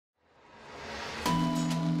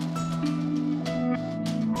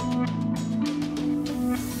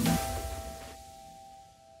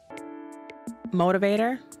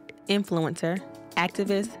Motivator, influencer,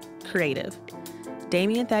 activist, creative.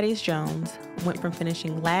 Damian Thaddeus Jones went from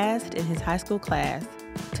finishing last in his high school class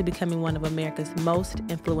to becoming one of America's most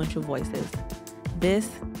influential voices. This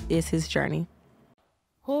is his journey.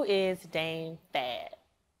 Who is Dame Thad?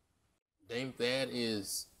 Dame Thad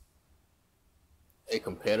is a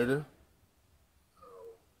competitor,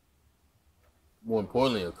 more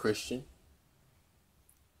importantly, a Christian,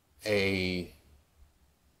 a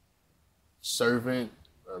servant,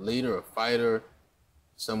 a leader, a fighter,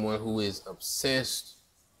 someone who is obsessed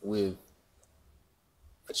with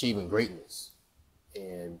achieving greatness.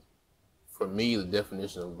 And for me, the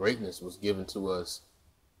definition of greatness was given to us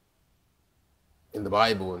in the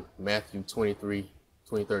Bible in Matthew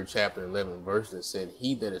 23rd chapter, 11th verse, that said,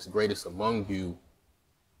 "He that is greatest among you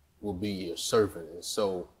will be your servant." And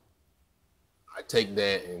so I take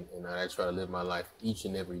that and I try to live my life each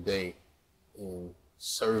and every day in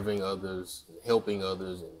serving others, and helping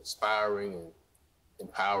others, and inspiring and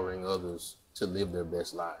empowering others to live their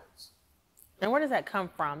best lives. And where does that come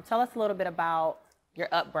from? Tell us a little bit about your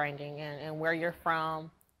upbringing and where you're from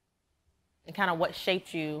and kind of what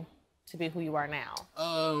shaped you to be who you are now.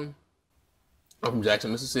 I'm from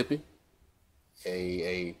Jackson, Mississippi,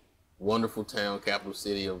 a wonderful town, capital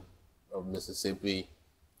city of Mississippi.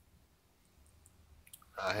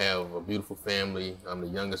 I have a beautiful family. I'm the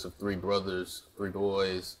youngest of three brothers, three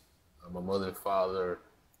boys. My mother and father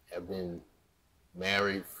have been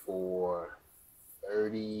married for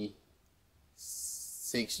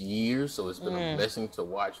 36 years, so it's been a blessing to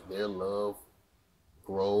watch their love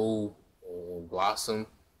grow and blossom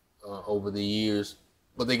over the years.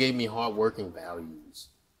 But they gave me hardworking values.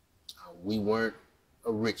 We weren't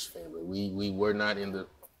a rich family. We were not in the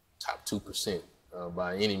top 2%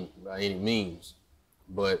 by any means,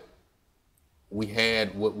 but we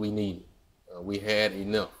had what we needed. We had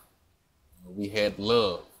enough. We had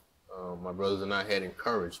love. My brothers and I had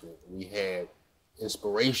encouragement. We had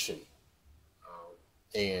inspiration.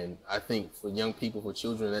 And I think for young people, for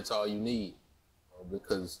children, that's all you need,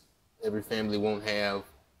 because every family won't have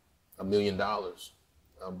 $1 million.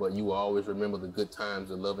 But you will always remember the good times,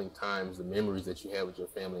 the loving times, the memories that you have with your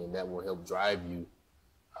family, and that will help drive you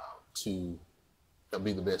to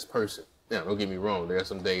be the best person. Now, don't get me wrong. There are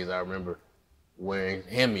some days I remember wearing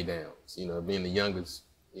hand-me-downs. Being the youngest,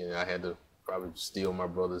 I had to probably steal my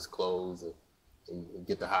brother's clothes and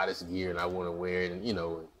get the hottest gear, and I want to wear it, and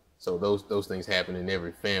so those things happen in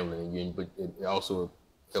every family, but it also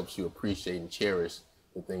helps you appreciate and cherish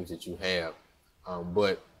the things that you have.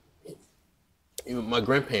 But my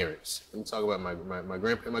grandparents, let me talk about my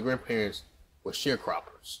grandparents were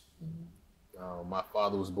sharecroppers. My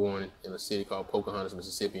father was born in a city called Pocahontas,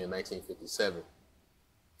 Mississippi in 1957,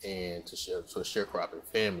 and to a sharecropping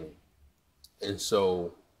family. And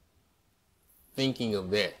so thinking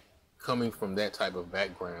of that, coming from that type of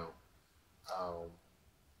background,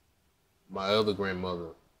 my other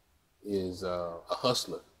grandmother is a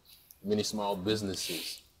hustler, many small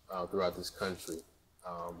businesses throughout this country,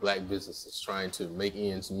 black businesses trying to make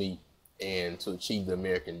ends meet and to achieve the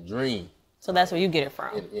American dream. So that's where you get it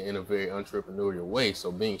from. In a very entrepreneurial way.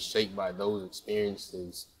 So being shaped by those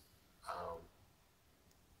experiences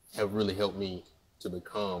have really helped me to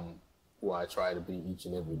become who I try to be each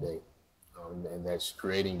and every day. And that's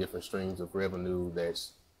creating different streams of revenue,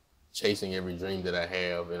 that's chasing every dream that I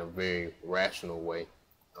have in a very rational way,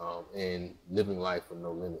 and living life with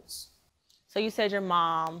no limits. So you said your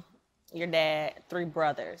mom, your dad, three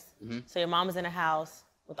brothers. So your mom is in a house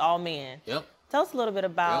with all men. Yep. Tell us a little bit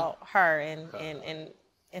about her and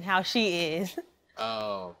how she is.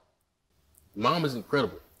 Mom is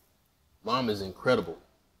incredible. Mom is incredible.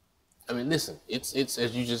 I mean, listen, it's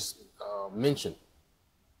as you just mentioned,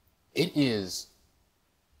 it is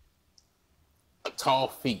a tall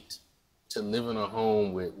feat to live in a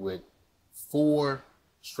home with four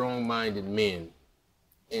strong-minded men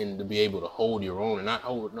and to be able to hold your own, and not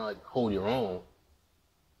hold your own,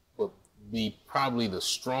 but be probably the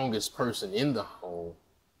strongest person in the home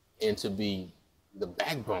and to be the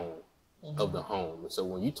backbone of the home. And so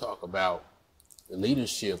when you talk about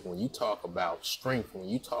leadership, when you talk about strength, when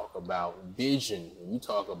you talk about vision, when you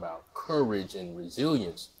talk about courage and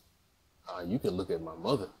resilience, you can look at my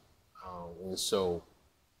mother. And so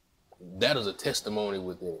that is a testimony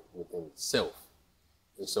within itself.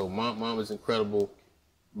 And so mom is incredible.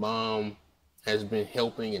 Mom has been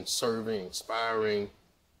helping and serving, inspiring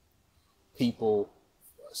people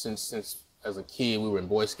since as a kid. We were in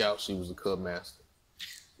Boy Scouts. She was a Cub Master,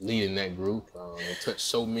 leading that group, and touched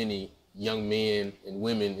so many young men and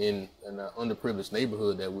women in an underprivileged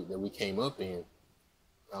neighborhood that we came up in.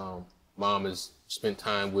 mom has spent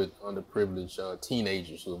time with underprivileged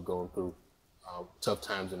teenagers who have gone through tough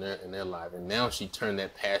times in their life, and now she turned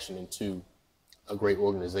that passion into a great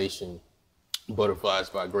organization, Butterflies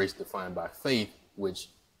by Grace Defined by Faith, which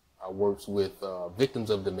works with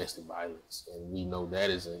victims of domestic violence. And we know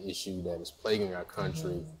that is an issue that is plaguing our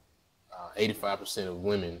country. 85% of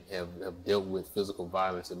women have dealt with physical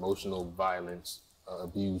violence, emotional violence,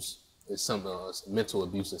 abuse, some mental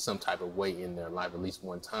abuse in some type of way in their life at least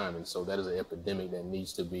one time. And so that is an epidemic that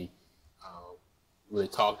needs to be really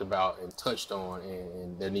talked about and touched on,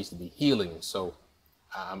 and there needs to be healing. So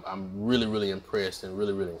I'm really, really impressed and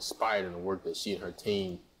really, really inspired in the work that she and her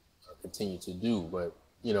team continue to do. But,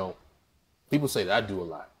 you know, people say that I do a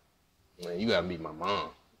lot. Man, you gotta meet my mom.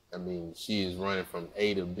 I mean, she is running from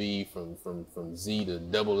A to B, from Z to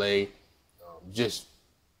double A, just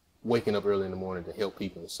waking up early in the morning to help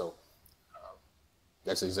people. And so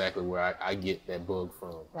that's exactly where I get that bug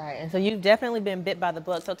from. Right, and so you've definitely been bit by the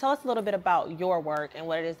bug. So tell us a little bit about your work and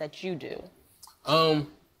what it is that you do.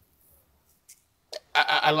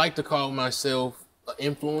 I like to call myself an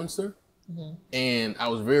influencer, and I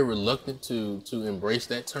was very reluctant to embrace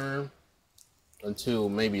that term until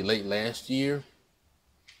maybe late last year,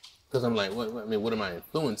 because I'm like, what am I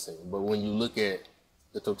influencing? But when you look at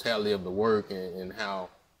the totality of the work and how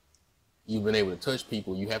you've been able to touch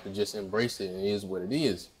people, you have to just embrace it, and it is what it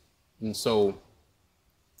is. And so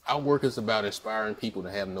our work is about inspiring people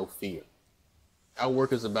to have no fear. Our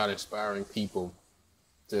work is about inspiring people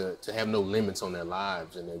to have no limits on their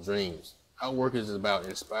lives and their dreams. Our work is about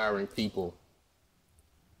inspiring people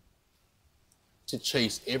to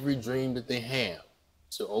chase every dream that they have,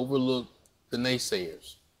 to overlook the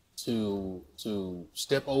naysayers, to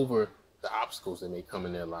step over the obstacles that may come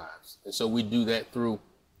in their lives. And so we do that through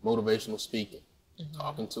motivational speaking,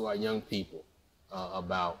 talking to our young people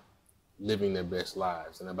about living their best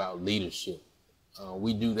lives and about leadership.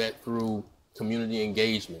 We do that through community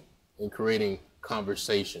engagement and creating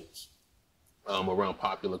conversations around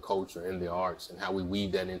popular culture and the arts and how we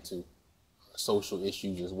weave that into social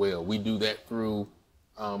issues as well. We do that through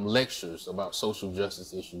lectures about social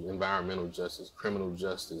justice issues, environmental justice, criminal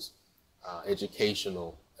justice,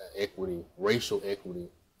 educational equity, racial equity,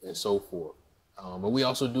 and so forth. But we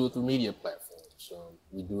also do it through media platforms.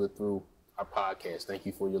 We do it through our podcast, Thank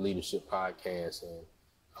You for Your Leadership podcast, and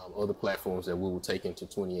other platforms that we will take into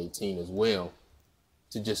 2018 as well,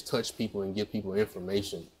 to just touch people and give people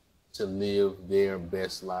information to live their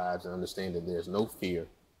best lives and understand that there's no fear.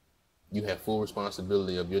 You have full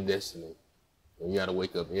responsibility of your destiny. And you got to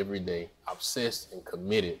wake up every day obsessed and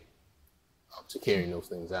committed to carrying those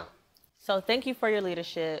things out. So thank you for your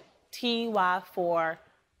leadership, TY4YL.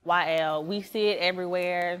 We see it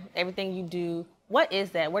everywhere, everything you do. What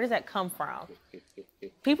is that? Where does that come from?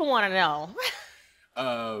 People want to know.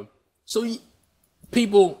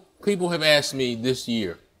 People have asked me this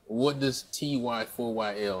year, what does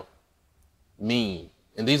TY4YL mean?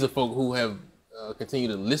 And these are folk who have continued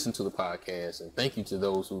to listen to the podcast, and thank you to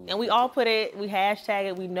those who... And we all put it, we hashtag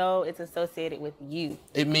it, we know it's associated with you.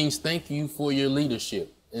 It means thank you for your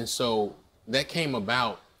leadership. And so that came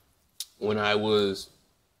about when I was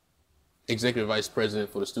executive vice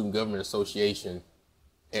president for the Student Government Association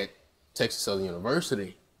at Texas Southern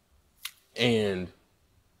University. And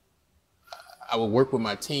I would work with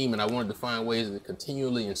my team, and I wanted to find ways to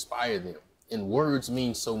continually inspire them. And words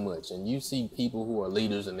mean so much. And you see people who are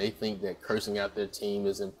leaders and they think that cursing out their team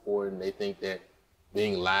is important. They think that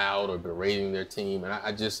being loud or berating their team. And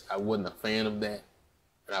I wasn't a fan of that.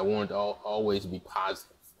 And I wanted to always be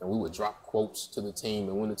positive. And we would drop quotes to the team.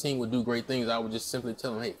 And when the team would do great things, I would just simply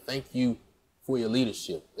tell them, hey, thank you for your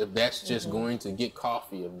leadership. If that's just going to get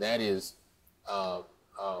coffee, if that is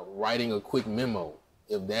writing a quick memo,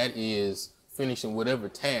 if that is finishing whatever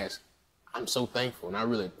task, I'm so thankful, and I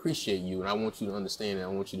really appreciate you, and I want you to understand, and I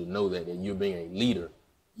want you to know that you're being a leader,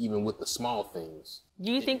 even with the small things.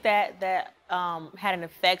 Do you think that had an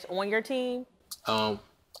effect on your team? I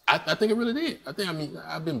think it really did.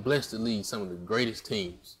 I've been blessed to lead some of the greatest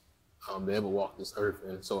teams that ever walked this earth,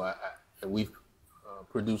 and so we've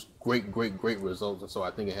produced great results, and so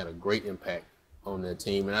I think it had a great impact on their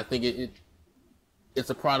team, and I think it's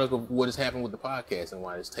a product of what has happened with the podcast and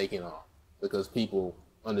why it's taking off, because people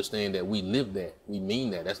understand that we live that, we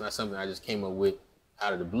mean that. That's not something I just came up with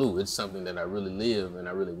out of the blue. It's something that I really live and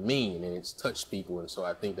I really mean, and it's touched people. And so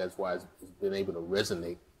I think that's why it's been able to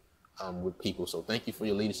resonate with people. So thank you for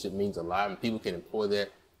your leadership means a lot, and people can employ that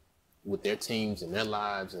with their teams and their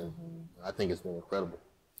lives, and I think it's been incredible.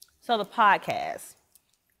 So the podcast,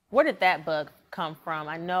 where did that bug come from?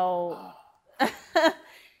 I know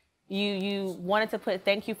you wanted to put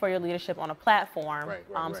thank you for your leadership on a platform.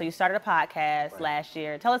 Right. So you started a podcast last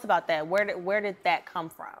year. Tell us about that. Where did that come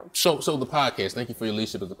from? So the podcast, thank you for your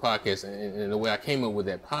leadership of the podcast. And the way I came up with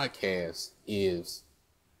that podcast is,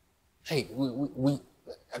 hey,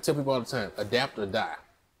 I tell people all the time, adapt or die.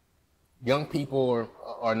 Young people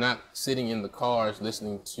are not sitting in the cars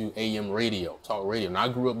listening to AM radio, talk radio. And I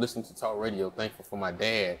grew up listening to talk radio, thankful for my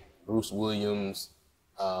dad, Bruce Williams,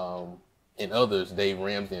 and others, Dave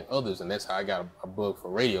Ramsey and others, and that's how I got a bug for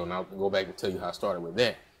radio, and I'll go back and tell you how I started with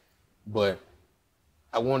that. But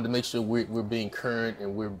I wanted to make sure we're being current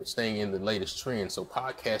and we're staying in the latest trend, so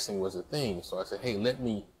podcasting was a thing. So I said, hey, let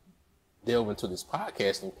me delve into this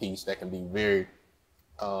podcasting piece that can be very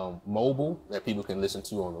mobile, that people can listen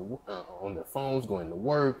to on their phones, going to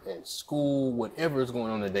work, at school, whatever is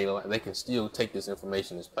going on in their daily life. They can still take this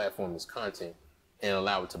information, this platform, this content, and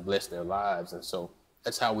allow it to bless their lives. And so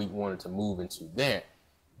that's how we wanted to move into that.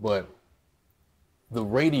 But the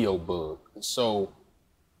radio bug. So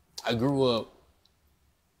I grew up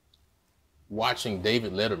watching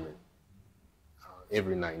David Letterman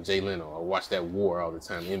every night, Jay Leno. I watched that war all the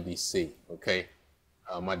time, NBC, okay?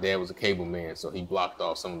 My dad was a cable man, so he blocked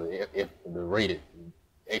off some of the rated,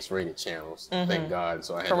 X-rated channels, thank God.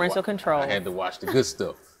 So I had parental control. I had to watch the good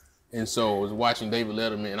stuff. And so I was watching David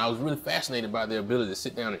Letterman, and I was really fascinated by their ability to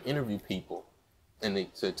sit down and interview people and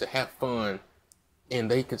to have fun,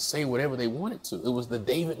 and they could say whatever they wanted to. It was the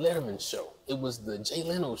David Letterman show. It was the Jay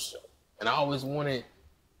Leno show. And I always wanted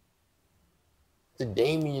the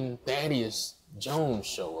Damian Thaddeus Jones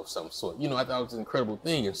show of some sort. You know, I thought it was an incredible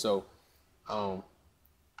thing. And so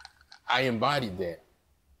I embodied that.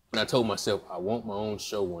 And I told myself, I want my own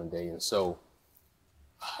show one day. And so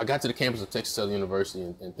I got to the campus of Texas Southern University,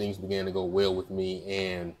 and things began to go well with me.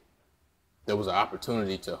 And there was an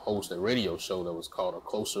opportunity to host a radio show that was called A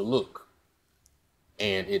Closer Look.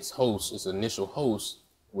 And its initial host,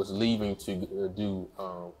 was leaving to do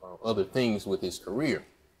other things with his career.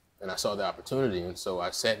 And I saw the opportunity. And so I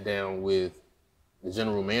sat down with the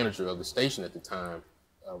general manager of the station at the time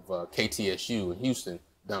of KTSU in Houston,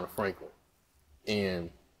 Donna Franklin. And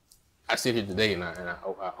I sit here today and I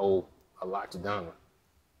owe a lot to Donna,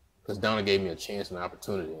 because Donna gave me a chance and an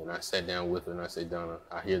opportunity. And I sat down with her and I said, Donna,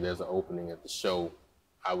 I hear there's an opening at the show.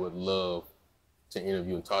 I would love to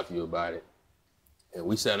interview and talk to you about it. And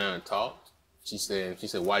we sat down and talked. She said,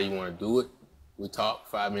 why do you want to do it? We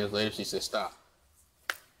talked. 5 minutes later, she said, stop.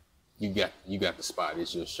 You got the spot.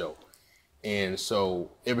 It's your show. And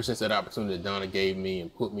so ever since that opportunity that Donna gave me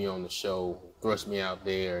and put me on the show, thrust me out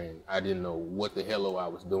there, and I didn't know what the hell I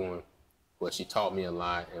was doing, but she taught me a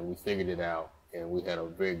lot, and we figured it out. And we had a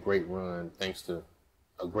very great run, thanks to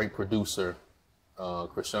a great producer,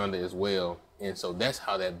 Krishanda as well. And so that's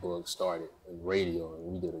how that bug started in radio. And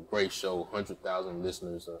we did a great show, 100,000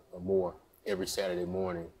 listeners or more every Saturday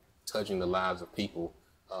morning, touching the lives of people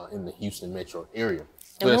in the Houston metro area.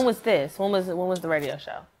 And when was this? When was the radio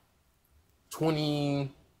show?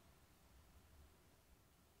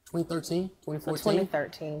 2013,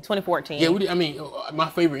 2014? 2014. Yeah, my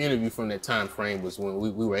favorite interview from that time frame was when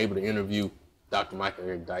we were able to interview Dr. Michael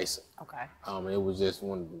Eric Dyson. Okay. It was just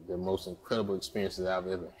one of the most incredible experiences I've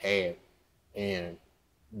ever had. And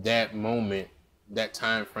that moment, that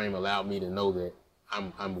time frame allowed me to know that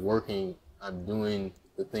I'm working, I'm doing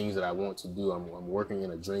the things that I want to do. I'm working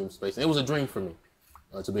in a dream space. And it was a dream for me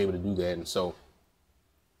to be able to do that. And so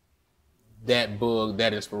that bug,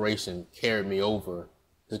 that inspiration carried me over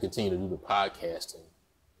to continue to do the podcasting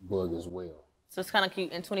bug as well. So it's kind of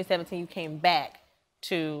cute. In 2017, you came back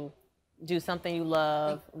to do something you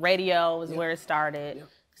love. Radio is where it started. Yep.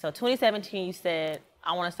 So 2017, you said,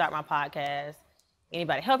 I want to start my podcast.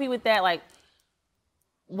 Anybody help you with that? Like,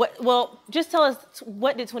 what? Well, just tell us,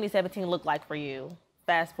 what did 2017 look like for you?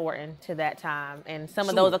 Fast forwarding to that time and some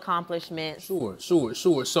of those accomplishments. Sure.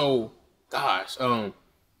 So, gosh,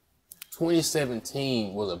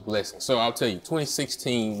 2017 was a blessing. So I'll tell you,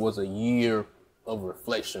 2016 was a year of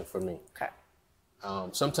reflection for me. Okay.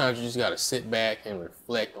 Sometimes you just got to sit back and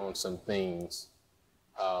reflect on some things,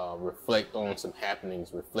 reflect on some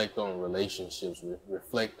happenings, reflect on relationships,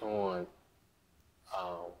 reflect on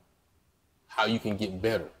how you can get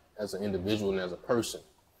better as an individual and as a person.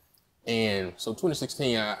 And so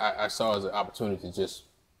 2016, I saw as an opportunity to just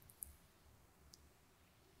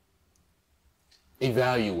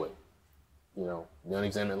evaluate. You know, the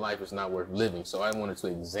unexamined life is not worth living. So I wanted to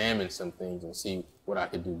examine some things and see what I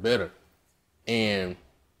could do better. And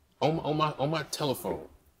on my telephone,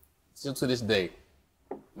 still to this day,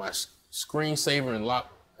 my screensaver and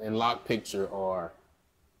lock picture are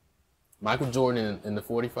Michael Jordan in the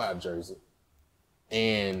 45 jersey,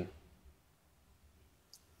 and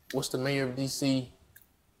what's the mayor of DC?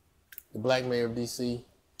 The black mayor of DC?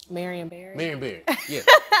 Marion Barry. Marion Barry, yeah.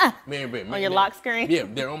 Marion Barry. On your lock screen? Yeah,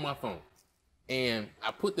 they're on my phone. And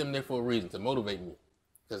I put them there for a reason, to motivate me.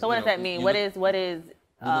 So what does that mean? What is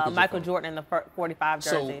Michael Jordan in the 45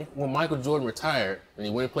 jersey? So when Michael Jordan retired, and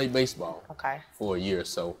he went and played baseball for a year or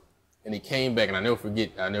so, and he came back, and I'll never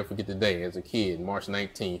forget the day as a kid, March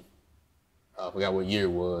 19th. I forgot what year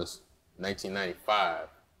it was, 1995.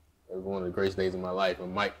 It was one of the greatest days of my life.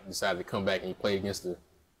 And Mike decided to come back, and he played against the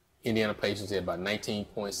Indiana Pacers. He had about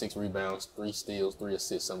 19.6 rebounds, 3 steals, 3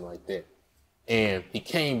 assists, something like that. And he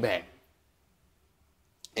came back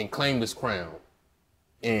and claimed his crown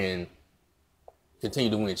and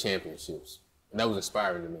continued to win championships. And that was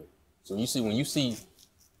inspiring to me. So when you see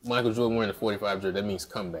Michael Jordan wearing the 45 jersey, that means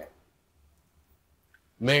comeback.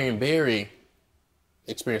 Marion Barry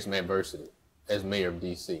experienced some adversity as mayor of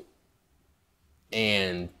DC.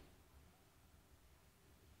 And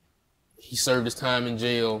he served his time in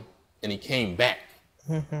jail, and he came back,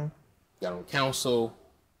 got on council,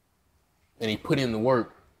 and he put in the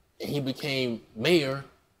work, and he became mayor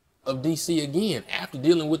of DC again after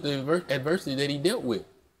dealing with the adversity that he dealt with.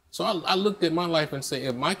 So I looked at my life and said,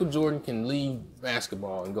 if Michael Jordan can leave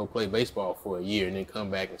basketball and go play baseball for a year and then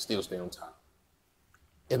come back and still stay on top,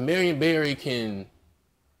 if Marion Barry can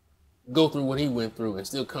go through what he went through and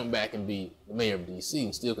still come back and be the mayor of DC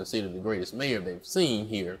and still considered the greatest mayor they've seen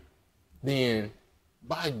here, then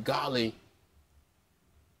by golly,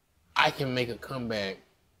 I can make a comeback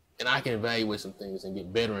and I can evaluate some things and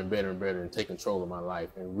get better and better and better and take control of my life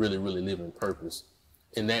and really, really live in purpose.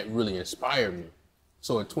 And that really inspired me.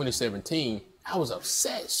 So in 2017, I was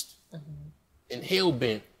obsessed and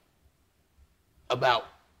hell-bent about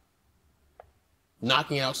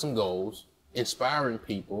knocking out some goals, inspiring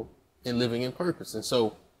people, and living in purpose. And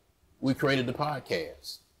so we created the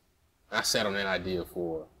podcast. I sat on that idea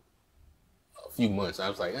for a few months. I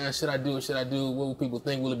was like, should I do it? Should I do it? What will people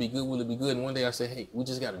think? Will it be good? Will it be good? And one day I said, hey, we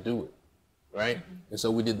just got to do it, right? And so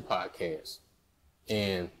we did the podcast.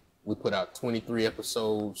 And we put out 23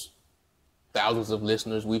 episodes, thousands of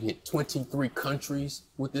listeners. We've hit 23 countries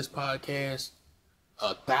with this podcast,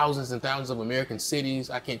 thousands and thousands of American cities.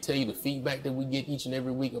 I can't tell you the feedback that we get each and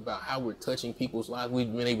every week about how we're touching people's lives.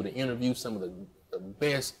 We've been able to interview some of the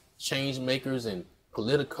best change makers and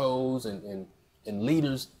politicos and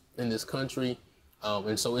leaders in this country.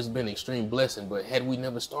 And so it's been an extreme blessing. But had we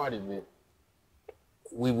never started it,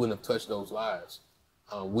 we wouldn't have touched those lives.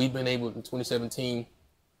 We've been able, in 2017,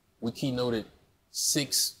 we keynoted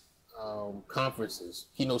 6 conferences,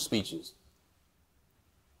 keynote speeches,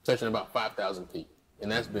 touching about 5,000 people.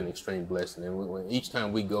 And that's been an extreme blessing. And each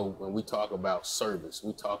time we go, when we talk about service,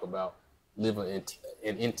 we talk about living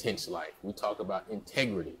an intense life. We talk about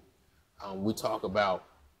integrity. We talk about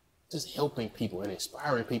just helping people and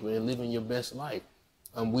inspiring people and living your best life.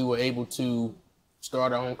 We were able to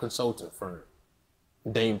start our own consulting firm,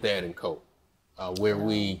 Dame Thad & Co.,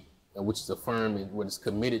 which is a firm that is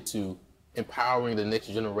committed to empowering the next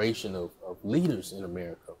generation of leaders in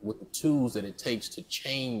America with the tools that it takes to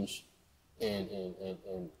change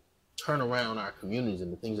and turn around our communities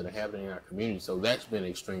and the things that are happening in our community. So that's been an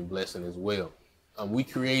extreme blessing as well. We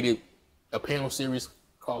created a panel series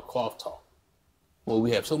called Cloth Talk, where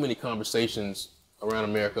we have so many conversations around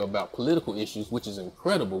America about political issues, which is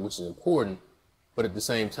incredible, which is important. But at the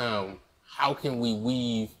same time, how can we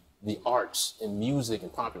weave the arts and music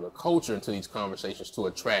and popular culture into these conversations to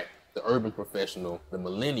attract the urban professional, the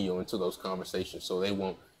millennial, into those conversations so they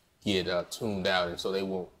won't get tuned out and so they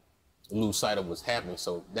won't lose sight of what's happening.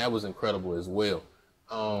 So that was incredible as well.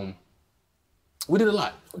 We did a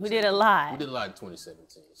lot. We did a lot. We did a lot in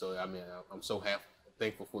 2017. So, I mean, I'm so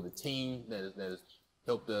thankful for the team that has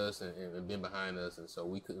helped us and been behind us. And so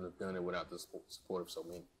we couldn't have done it without the support of so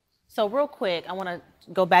many. So real quick, I want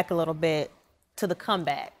to go back a little bit to the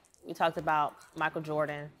comeback. We talked about Michael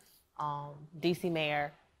Jordan, DC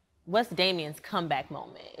mayor. What's Damien's comeback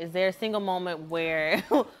moment? Is there a single moment where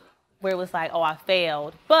it was like, oh, I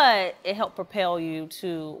failed, but it helped propel you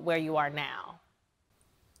to where you are now?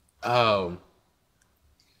 Well,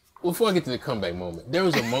 before I get to the comeback moment, there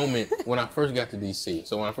was a moment when I first got to DC.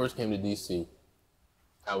 So when I first came to DC,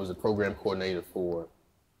 I was a program coordinator for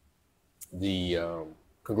the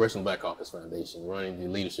Congressional Black Caucus Foundation, running the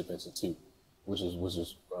Leadership Institute, which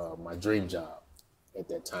was my dream job at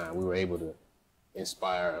that time. We were able to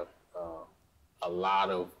inspire a lot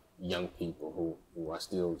of young people who I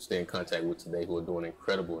still stay in contact with today, who are doing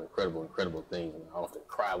incredible things. And I often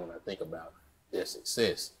cry when I think about their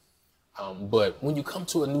success. But when you come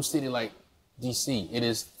to a new city like DC, it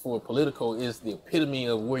is, for Politico, is the epitome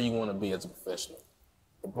of where you want to be as a professional.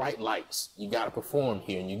 the bright lights. You got to perform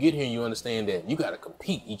here. And you get here and you understand that you got to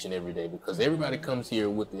compete each and every day, because everybody comes here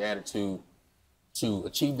with the attitude to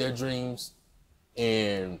achieve their dreams.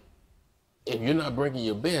 And if you're not bringing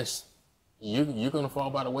your best, you're going to fall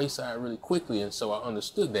by the wayside really quickly. And so I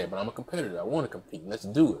understood that, but I'm a competitor. I want to compete. Let's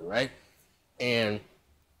do it, right? And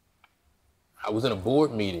I was in a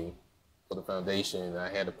board meeting for the foundation, and I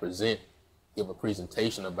had to give a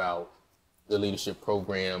presentation about the leadership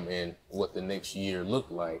program and what the next year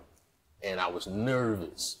looked like. And I was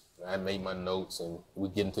nervous. I made my notes, and we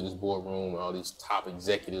get into this boardroom, and all these top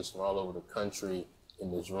executives from all over the country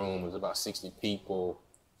in this room. There's about 60 people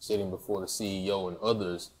sitting before the CEO and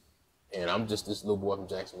others. And I'm just this little boy from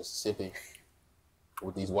Jackson, Mississippi,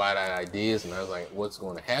 with these wide-eyed ideas. And I was like, what's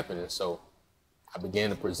going to happen? And so I began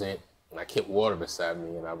to present, and I kept water beside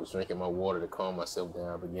me, and I was drinking my water to calm myself down.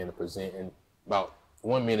 I began to present, and about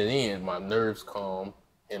 1 minute in, my nerves calmed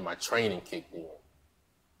and my training kicked in,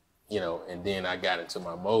 and then I got into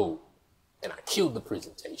my mode, and I killed the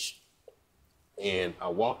presentation. And I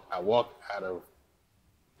walked out of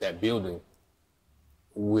that building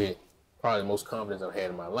with probably the most confidence I've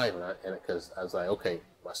had in my life, and because I was like, okay,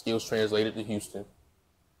 my skills translated to Houston,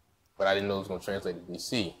 but I didn't know it was going to translate to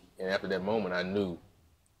DC. And after that moment, I knew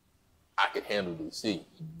I could handle DC.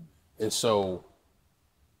 And so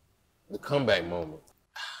the comeback moment.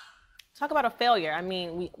 Talk about a failure. I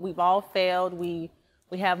mean, we've all failed. We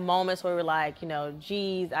have moments where we're like,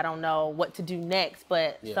 geez, I don't know what to do next,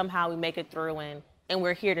 but somehow we make it through, and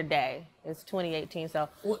we're here today. It's 2018. So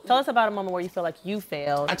tell us about a moment where you feel like you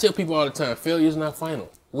failed. I tell people all the time, failure is not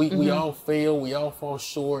final. We all fail. We all fall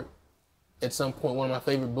short at some point. One of my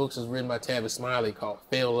favorite books is written by Tavis Smiley called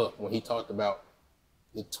Fail Up, when he talked about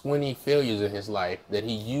the 20 failures in his life that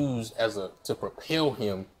he used to propel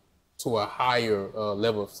him to a higher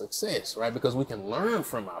level of success, right? Because we can learn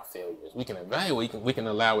from our failures. We can evaluate, we can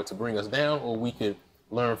allow it to bring us down, or we could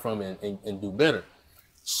learn from it and do better.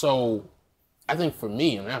 So I think for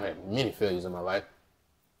me, I've had many failures in my life,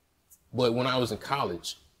 but when I was in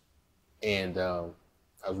college and I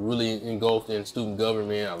was really engulfed in student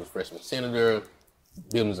government, I was freshman senator,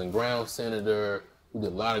 buildings and grounds senator, we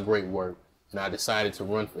did a lot of great work, and I decided to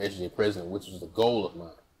run for SGA president, which was a goal of mine.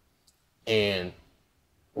 And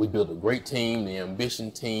we built a great team, the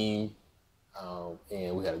Ambition team,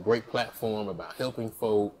 and we had a great platform about helping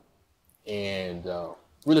folk, and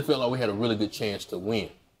really felt like we had a really good chance to win.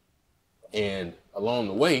 And along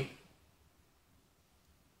the way,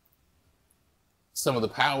 some of the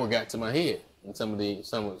power got to my head, and some of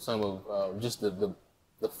just the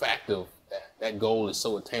fact of that goal is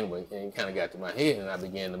so attainable, and it kind of got to my head, and I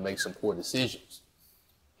began to make some poor decisions.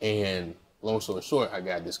 And long story short, I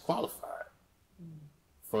got disqualified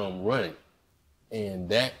from running, and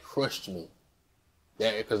that crushed me.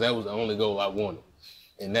 Because that was the only goal I wanted,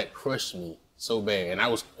 and that crushed me so bad.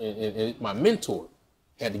 And and my mentor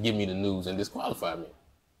had to give me the news and disqualify me,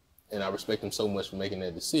 and I respect him so much for making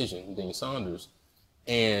that decision, Dean Saunders.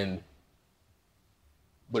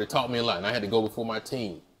 But it taught me a lot, and I had to go before my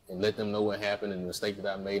team and let them know what happened and the mistake that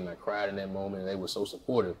I made, and I cried in that moment, and they were so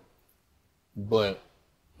supportive. But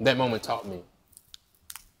that moment taught me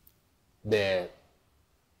that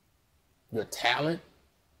your talent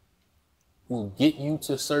will get you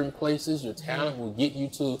to certain places. Your talent will get you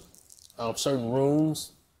to certain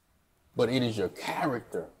rooms, but it is your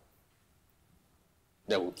character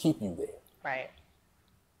that will keep you there. Right.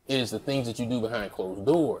 It is the things that you do behind closed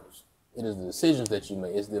doors. It is the decisions that you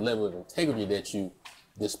make. It's the level of integrity that you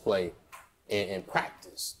display and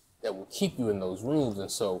practice that will keep you in those rooms.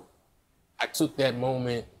 And so I took that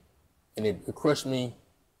moment, and it crushed me,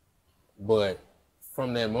 but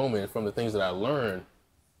from that moment, from the things that I learned,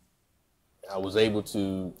 I was able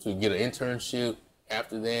to get an internship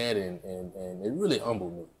after that, and it really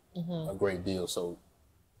humbled me a great deal. So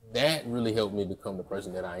that really helped me become the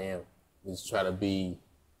person that I am, is try to be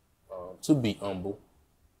humble,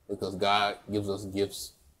 because God gives us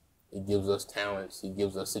gifts, He gives us talents, He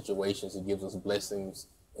gives us situations, He gives us blessings,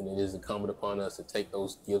 and it is incumbent upon us to take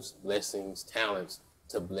those gifts, blessings, talents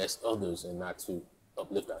to bless others and not to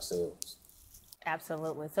uplift ourselves.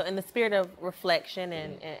 Absolutely. So in the spirit of reflection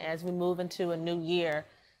and as we move into a new year,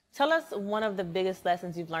 tell us one of the biggest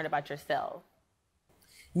lessons you've learned about yourself.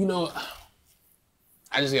 I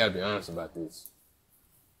just got to be honest about this.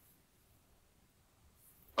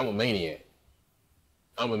 I'm a maniac.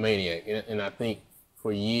 And I think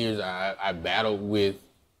for years I battled with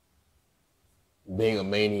being a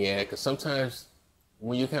maniac, because sometimes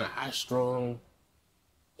when you're kind of high strung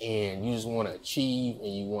and you just want to achieve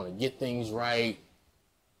and you want to get things right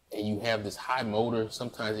and you have this high motor,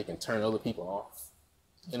 sometimes it can turn other people off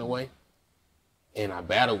in a way. And I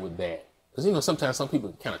battle with that. Because, you know, sometimes some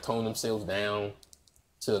people kind of tone themselves down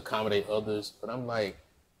to accommodate others. But I'm like,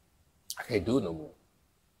 I can't do it no more.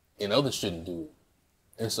 And others shouldn't do it.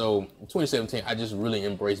 And so in 2017, I just really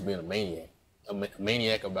embraced being a maniac. A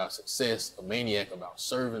maniac about success, a maniac about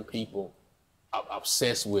serving people. I'm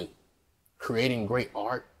obsessed with creating great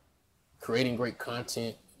art, creating great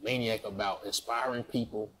content, a maniac about inspiring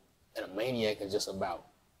people, and a maniac is just about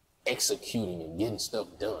executing and getting stuff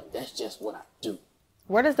done. That's just what I do.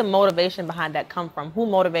 Where does the motivation behind that come from? Who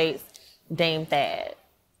motivates Dame Thad?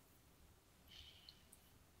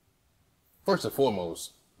 First and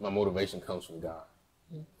foremost, my motivation comes from God.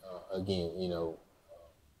 Again, you know,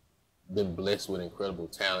 been blessed with incredible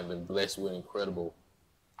talent, been blessed with incredible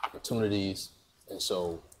opportunities. And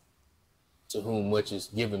so to whom much is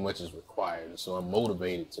given, much is required. And so I'm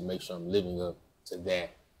motivated to make sure I'm living up to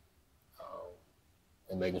that,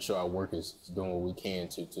 and making sure our work is doing what we can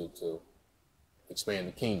to expand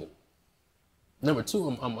the kingdom. Number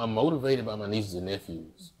two, I'm motivated by my nieces and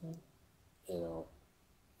nephews. You know,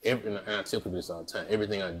 and I tell people this all the time,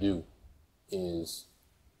 everything I do is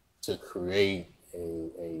to create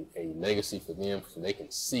a legacy for them so they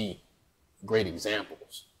can see great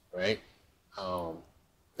examples, right?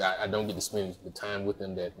 I don't get to spend the time with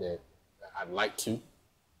them that I'd like to,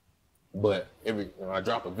 but when I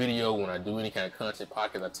drop a video, when I do any kind of content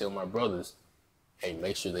podcast, I tell my brothers, hey,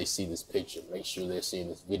 make sure they see this picture, make sure they're seeing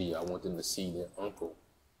this video. I want them to see their uncle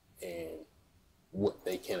and what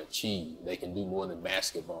they can achieve. They can do more than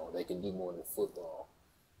basketball. They can do more than football.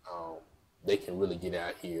 They can really get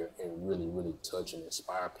out here and really, really touch and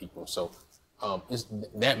inspire people. So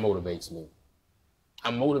that motivates me.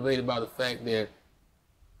 I'm motivated by the fact that,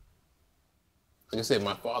 like I said,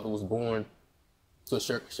 my father was born to a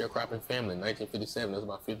sharecropping family in 1957. That's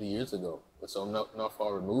about 50 years ago. And so I'm not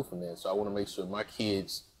far removed from that. So I want to make sure my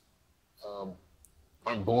kids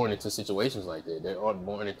aren't born into situations like that. They aren't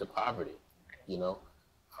born into poverty, you know.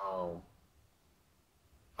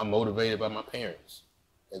 I'm motivated by my parents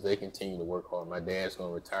as they continue to work hard. My dad's going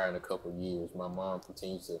to retire in a couple of years. My mom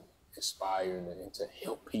continues to inspire and to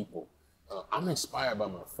help people. I'm inspired by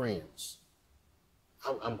my friends.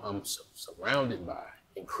 I'm surrounded by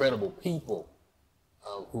incredible people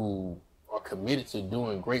who are committed to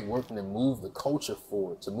doing great work and to move the culture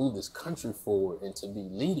forward, to move this country forward, and to be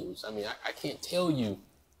leaders. I mean, I can't tell you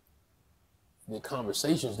the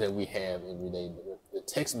conversations that we have every day, the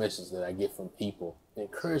text messages that I get from people, the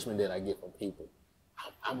encouragement that I get from people.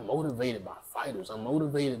 I'm motivated by fighters. I'm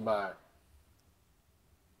motivated by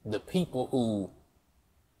the people who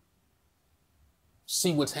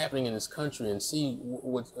see what's happening in this country and see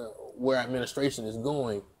where our administration is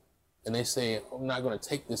going, and they say, I'm not going to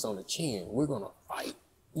take this on the chin. We're going to fight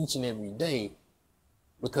each and every day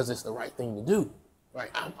because it's the right thing to do. Right?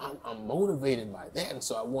 I'm motivated by that, and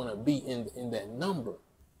so I want to be in that number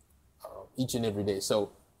each and every day.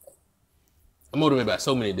 So I'm motivated by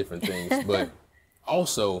so many different things, but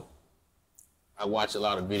also I watch a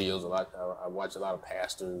lot of videos. I watch a lot of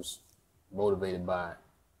pastors motivated by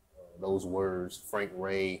those words. Frank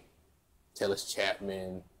Ray, Tellis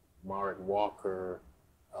Chapman, Mark Walker,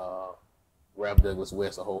 Ralph Douglas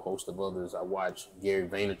West, a whole host of others. I watch Gary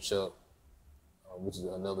Vaynerchuk, which is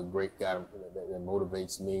another great guy that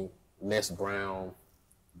motivates me. Les Brown,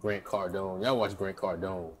 Grant Cardone. Y'all watch Grant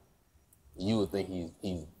Cardone, you would think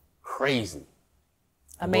he's crazy.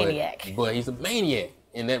 A maniac. But he's a maniac,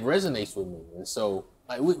 and that resonates with me. And so,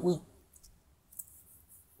 like, we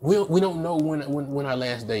don't know when our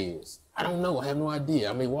last day is. I don't know. I have no idea.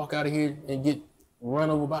 I may walk out of here and get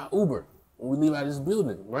run over by Uber when we leave out of this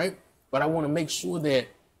building, right? But I want to make sure that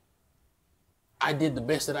I did the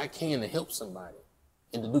best that I can to help somebody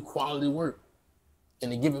and to do quality work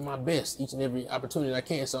and to give it my best each and every opportunity I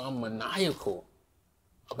can. So I'm maniacal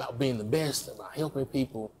about being the best, about helping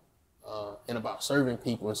people, and about serving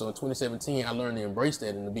people. And so in 2017, I learned to embrace that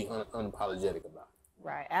and to be unapologetic about it.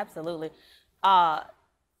 Right, absolutely.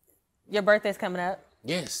 Your birthday's coming up.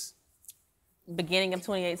 Yes. Beginning of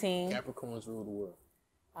 2018. Capricorns rule the world.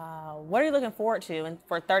 What are you looking forward to? And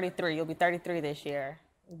for 33, you'll be 33 this year.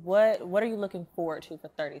 What are you looking forward to for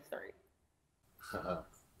 33? A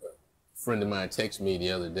friend of mine texted me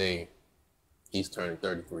the other day. He's turning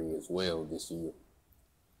 33 as well this year.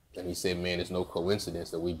 And he said, man, it's no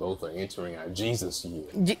coincidence that we both are entering our Jesus year.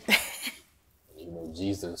 You know,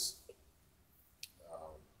 Jesus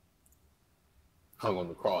hung on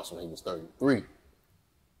the cross when he was 33.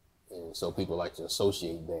 And so people like to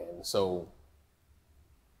associate that. And so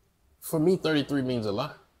for me, 33 means a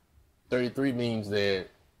lot. 33 means that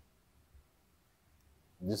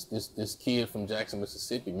this kid from Jackson,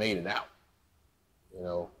 Mississippi made it out. You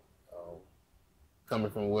know, coming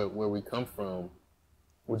from where we come from,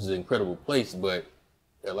 which is an incredible place, but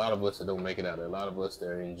there are a lot of us that don't make it out. There are a lot of us that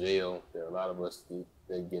are in jail. There are a lot of us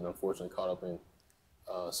that get unfortunately caught up in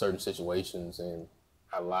certain situations, and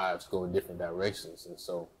our lives go in different directions. And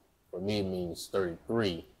so for me, it means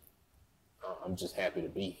 33. I'm just happy to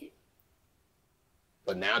be here.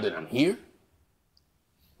 But now that I'm here,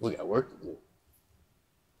 we got work to do.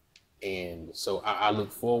 And so I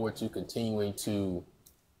look forward to continuing to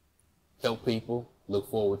help people, look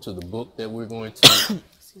forward to the book that we're going to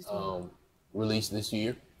release this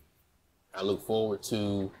year. I look forward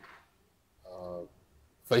to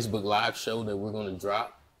Facebook Live show that we're going to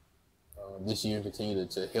drop this year and continue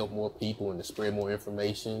to help more people and to spread more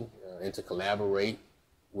information and to collaborate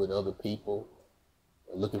with other people.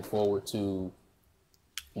 Looking forward to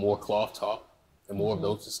more cloth talk and more of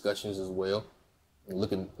those discussions as well. And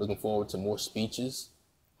looking forward to more speeches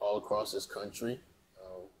all across this country.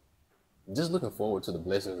 Just looking forward to the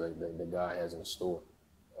blessings that God has in store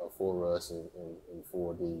for us and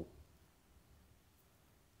for the...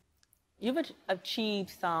 You've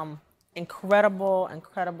achieved some incredible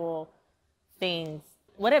things.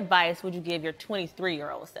 What advice would you give your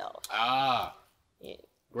 23-year-old self? Yeah.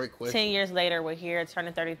 Great question. 10 years later, we're here,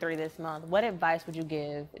 turning 33 this month. What advice would you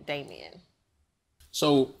give Damien?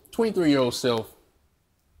 So, 23-year-old self,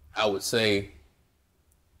 I would say,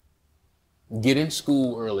 get in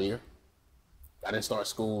school earlier. I didn't start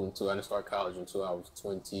college until I was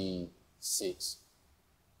 26.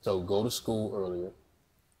 So go to school earlier.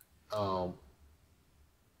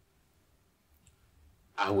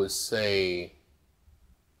 I would say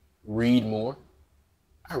read more.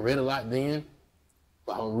 I read a lot then,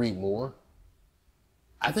 but I would read more.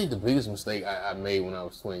 I think the biggest mistake I made when I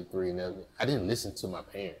was 23 and I didn't listen to my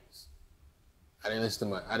parents. I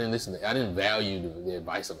didn't value the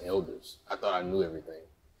advice of elders. I thought I knew everything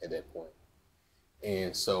at that point.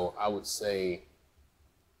 And so I would say,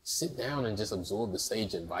 sit down and just absorb the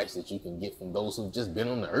sage advice that you can get from those who've just been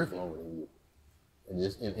on the earth longer than you,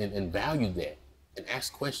 and value that, and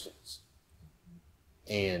ask questions,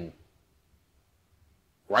 and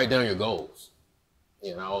write down your goals.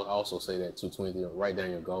 And I'll also say that to 23, write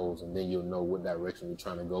down your goals, and then you'll know what direction you're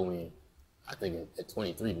trying to go in. I think at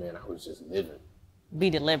 23, man, I was just living.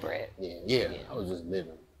 Be deliberate. Yeah. I was just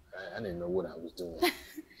living. I didn't know what I was doing,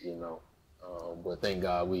 you know. But thank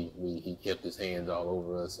God he kept his hands all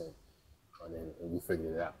over us, and we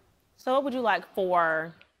figured it out. So what would you like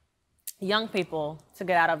for young people to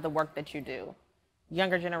get out of the work that you do?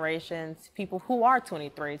 Younger generations, people who are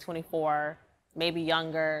 23, 24, maybe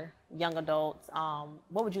younger, young adults.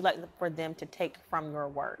 What would you like for them to take from your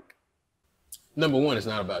work? Number one, it's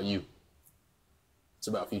not about you. It's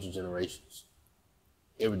about future generations.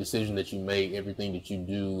 Every decision that you make, everything that you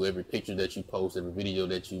do, every picture that you post, every video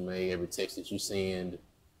that you make, every text that you send,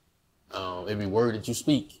 every word that you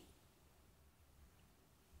speak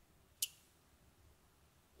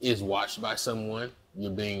is watched by someone.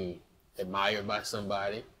 You're being admired by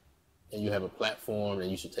somebody, and you have a platform,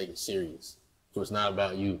 and you should take it serious. So it's not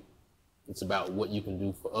about you. It's about what you can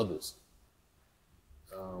do for others.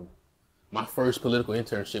 My first political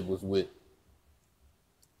internship was with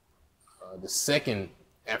the second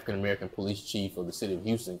African-American police chief of the city of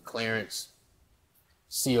Houston, Clarence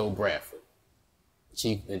C.O. Bradford.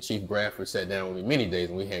 Chief Bradford sat down with me many days,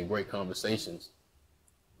 and we had great conversations.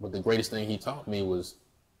 But the greatest thing he taught me was,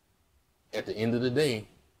 at the end of the day,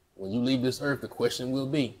 when you leave this earth, the question will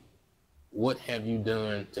be, what have you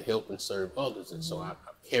done to help and serve others? And so I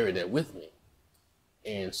carry that with me.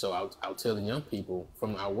 And so I'll tell the young people,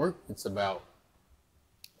 from our work, it's about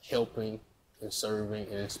helping and serving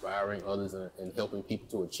and inspiring others and helping people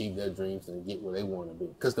to achieve their dreams and get where they want to be.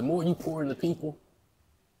 Because the more you pour into people,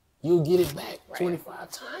 you'll get it back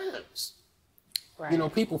 25 times. Right. You know,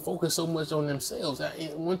 people focus so much on themselves.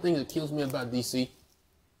 One thing that kills me about DC,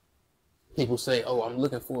 people say, oh, I'm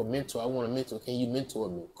looking for a mentor. I want a mentor. Can you mentor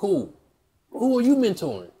me? Cool. Who are you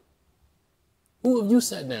mentoring? Who have you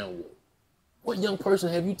sat down with? What young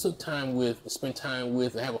person have you took time with, to spend time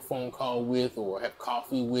with, or have a phone call with, or have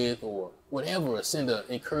coffee with, or whatever, or send an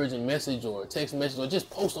encouraging message or a text message, or just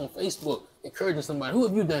post on Facebook encouraging somebody? Who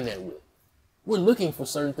have you done that with? We're looking for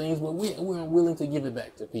certain things, but we're unwilling to give it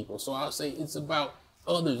back to people. So I'll say it's about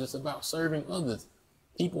others. It's about serving others.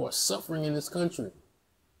 People are suffering in this country.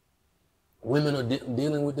 Women are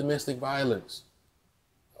dealing with domestic violence.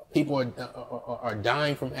 People are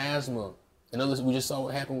dying from asthma. And others, we just saw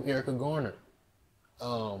what happened with Erica Garner.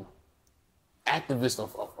 Activists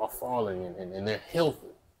are falling, and their health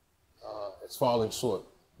is falling short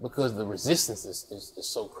because the resistance is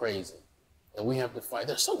so crazy. And we have to fight.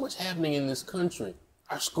 There's so much happening in this country.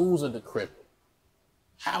 Our schools are decrepit.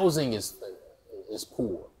 Housing is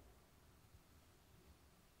poor.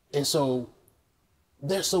 And so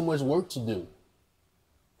there's so much work to do.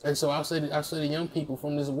 And so I say to young people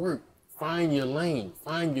from this work, find your lane,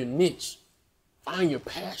 find your niche, find your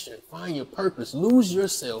passion, find your purpose, lose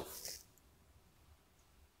yourself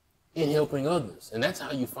in helping others. And that's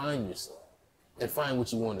how you find yourself and find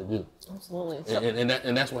what you want to do. Absolutely.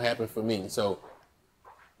 And that's what happened for me. So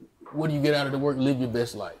what do you get out of the work? Live your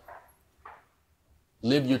best life.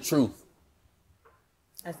 Live your truth.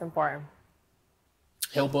 That's important.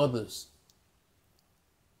 Help others.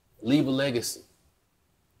 Leave a legacy.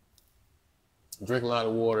 Drink a lot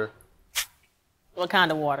of water. What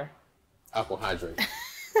kind of water? Aqua Hydrate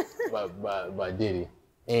by Diddy.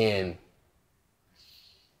 And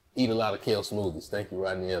eat a lot of kale smoothies. Thank you,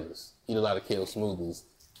 Rodney Ellis. Eat a lot of kale smoothies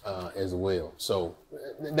as well. So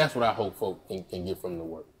that's what I hope folk can get from the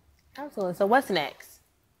work. Absolutely. So what's next?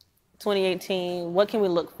 2018, what can we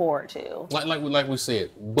look forward to? Like we said,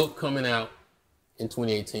 book coming out in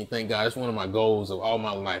 2018. Thank God. It's one of my goals of all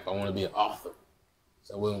my life. I want to be an author.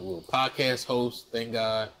 So we're a podcast host. Thank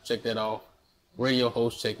God. Check that off. Radio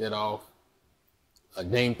host. Check that off. A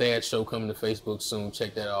Dame Thad show coming to Facebook soon.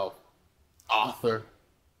 Check that off. Author.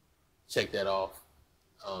 Check that off.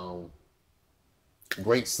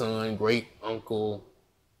 Great son. Great uncle.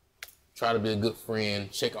 Try to be a good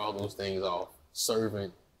friend. Check all those things off.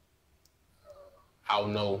 Servant. I'll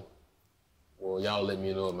know. Well, y'all let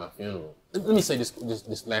me know at my funeral. Let me say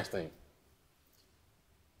this last thing.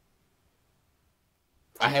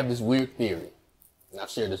 I have this weird theory, and I've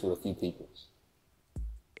shared this with a few people,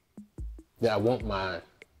 that I want my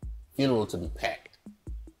funeral to be packed.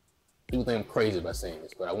 People think I'm crazy by saying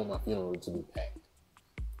this, but I want my funeral to be packed.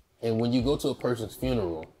 And when you go to a person's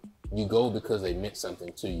funeral, you go because they meant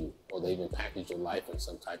something to you, or they've impacted your life in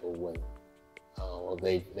some type of way, or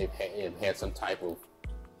they've had some type of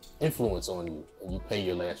influence on you, and you pay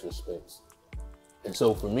your last respects. And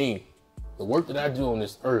so for me, the work that I do on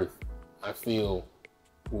this earth, I feel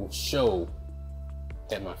will show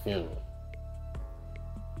at my funeral.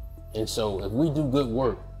 And so if we do good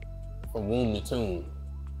work from womb to tomb,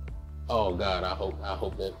 oh God, I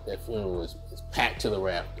hope that funeral is packed to the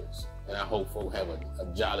rafters. And I hope folks have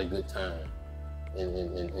a jolly good time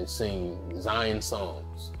and sing Zion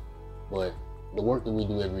songs. But the work that we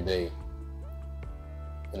do every day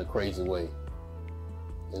in a crazy way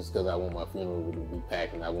is because I want my funeral to be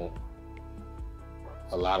packed, and I want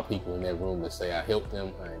a lot of people in that room to say I helped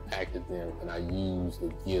them, I impacted them, and I used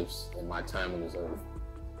the gifts and my time on this earth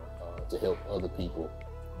to help other people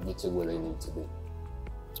get to where they need to be.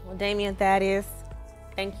 Well, Damian Thaddeus,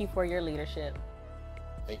 thank you for your leadership.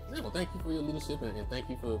 Thank you for your leadership, and thank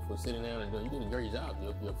you for sitting down and doing. You did a great job.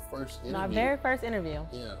 Your first interview. My very first interview.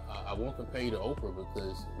 Yeah, I won't compare you to Oprah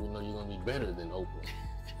because we know you're gonna be better than Oprah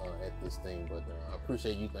at this thing. But I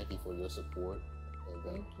appreciate you. Thank you for your support.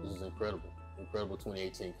 And this is incredible. Incredible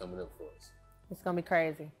 2018 coming up for us. It's gonna be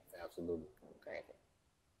crazy. Absolutely. Crazy.